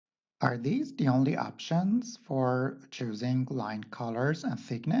Are these the only options for choosing line colors and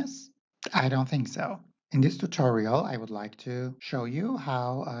thickness? I don't think so. In this tutorial, I would like to show you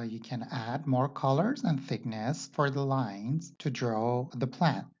how you can add more colors and thickness for the lines to draw the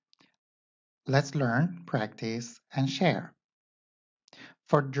plan. Let's learn, practice, and share.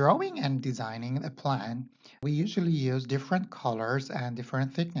 For drawing and designing a plan, we usually use different colors and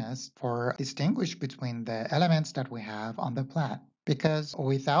different thickness for distinguish between the elements that we have on the plan. Because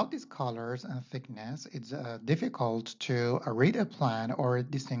without these colors and thickness, it's difficult to read a plan or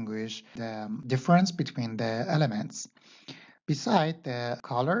distinguish the difference between the elements. Besides the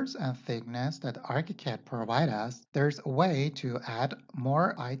colors and thickness that Archicad provide us, there's a way to add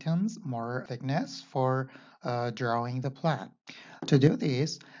more items, more thickness for drawing the plan. To do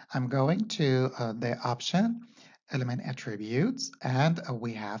this, I'm going to the option, element attributes, and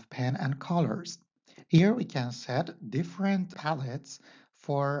we have pen and colors. Here we can set different palettes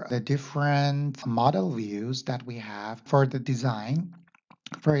for the different model views that we have for the design.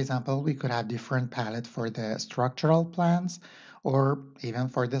 For example, we could have different palette for the structural plans or even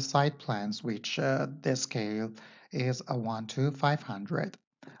for the site plans, which the scale is a 1 to 500.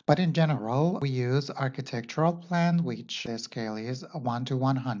 But in general, we use architectural plan, which the scale is a 1 to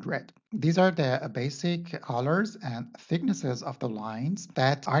 100. These are the basic colors and thicknesses of the lines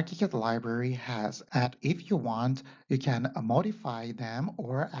that Archicad library has. And if you want, you can modify them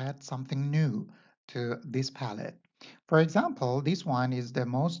or add something new to this palette. For example, this one is the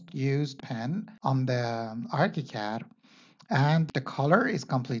most used pen on the Archicad, and the color is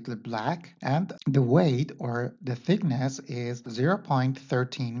completely black, and the weight or the thickness is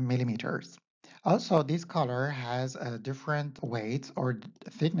 0.13 millimeters. Also, this color has different weights or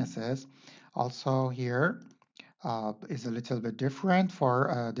thicknesses. Also here is a little bit different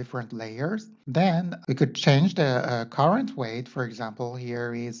for different layers. Then we could change the current weight. For example,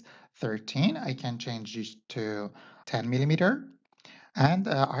 here is 13. I can change this to 10 millimeter. And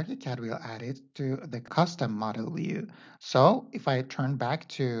Archicad will add it to the custom model view. So if I turn back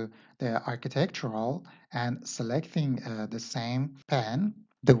to the architectural and selecting the same pen,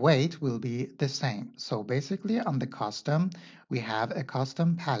 the weight will be the same. So basically on the custom, we have a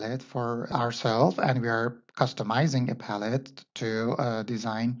custom palette for ourselves, and we are customizing a palette to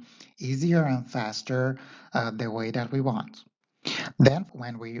design easier and faster the way that we want. Then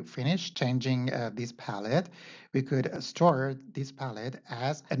when we finish changing this palette, we could store this palette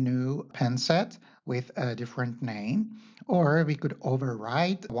as a new pen set with a different name, or we could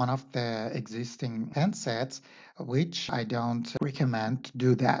override one of the existing pen sets, which I don't recommend to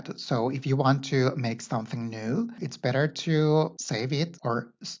do that. So if you want to make something new, it's better to save it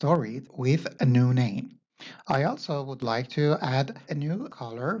or store it with a new name. I also would like to add a new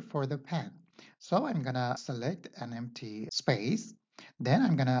color for the pen. So I'm gonna select an empty space. Then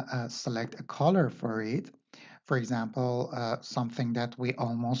I'm gonna select a color for it. For example, something that we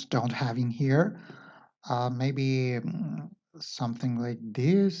almost don't have in here. Maybe something like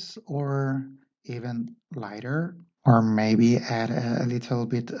this, or even lighter, or maybe add a little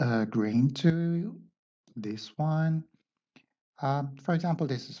bit green to this one. For example,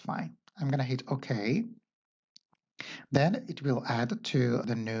 this is fine. I'm gonna hit OK. Then it will add to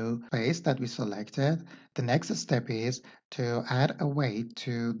the new space that we selected. The next step is to add a weight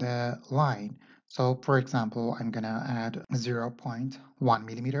to the line. So for example, I'm gonna add 0.1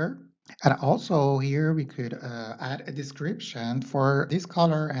 millimeter. And also here we could add a description for this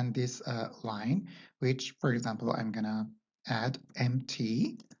color and this line, which for example, I'm gonna add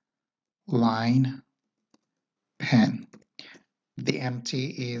empty line pen. The empty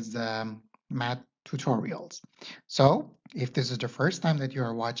is math tutorials. So if this is the first time that you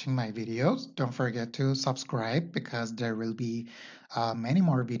are watching my videos, don't forget to subscribe because there will be many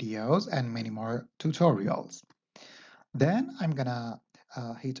more videos and many more tutorials. Then I'm gonna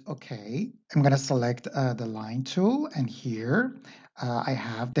hit OK. I'm gonna select the line tool, and here I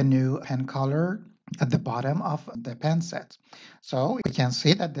have the new pen color at the bottom of the pen set. So we can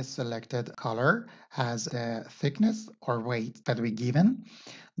see that the selected color has the thickness or weight that we given.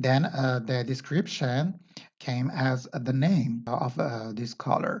 Then the description came as the name of this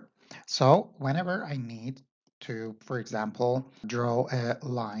color. So whenever I need to, for example, draw a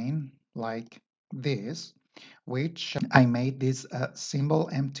line like this, which I made this symbol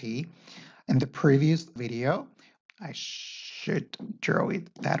empty in the previous video. I should draw it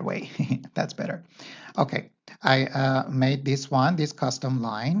that way. That's better. Okay, I made this custom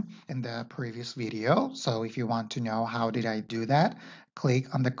line in the previous video. So if you want to know how did I do that,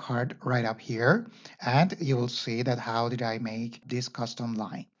 click on the card right up here, and you will see that how did I make this custom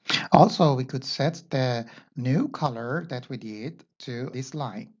line. Also, we could set the new color that we did to this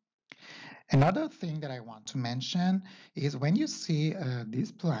line. Another thing that I want to mention is when you see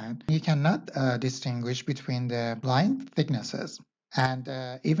this plant, you cannot distinguish between the line thicknesses. And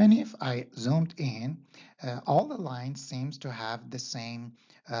even if I zoomed in, all the lines seems to have the same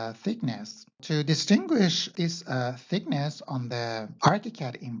thickness. To distinguish this thickness on the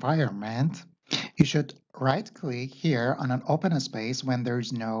Archicad environment, you should right click here on an open space when there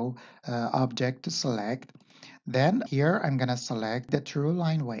is no object to select. Then here I'm going to select the true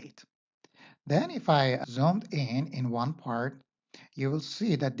line weight. Then if I zoomed in one part, you will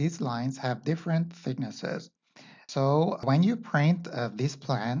see that these lines have different thicknesses. So when you print this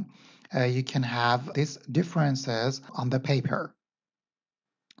plan, you can have these differences on the paper.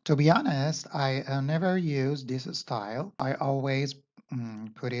 To be honest, I never use this style. I always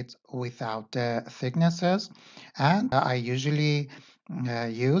put it without the thicknesses, and I usually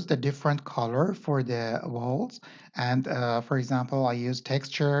use the different color for the walls. And for example, I use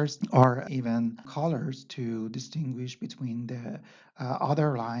textures or even colors to distinguish between the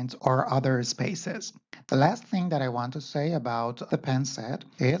other lines or other spaces. The last thing that I want to say about the pen set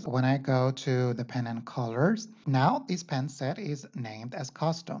is when I go to the pen and colors, now this pen set is named as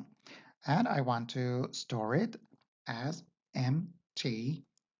custom and I want to store it as MT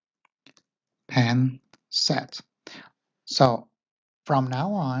pen set. So from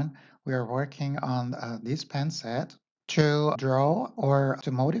now on, we are working on this pen set to draw or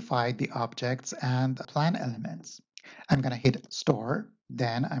to modify the objects and plan elements. I'm going to hit store,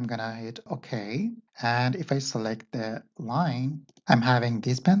 then I'm going to hit OK. And if I select the line, I'm having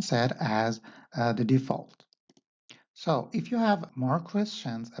this pen set as the default. So if you have more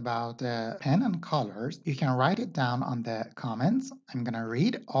questions about the pen and colors, you can write it down on the comments. I'm going to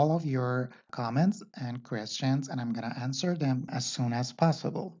read all of your comments and questions and I'm going to answer them as soon as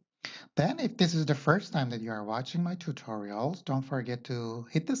possible. Then if this is the first time that you are watching my tutorials, don't forget to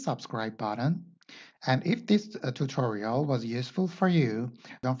hit the subscribe button. And if this tutorial was useful for you,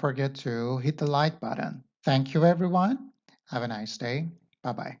 don't forget to hit the like button. Thank you everyone. Have a nice day.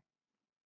 Bye-bye.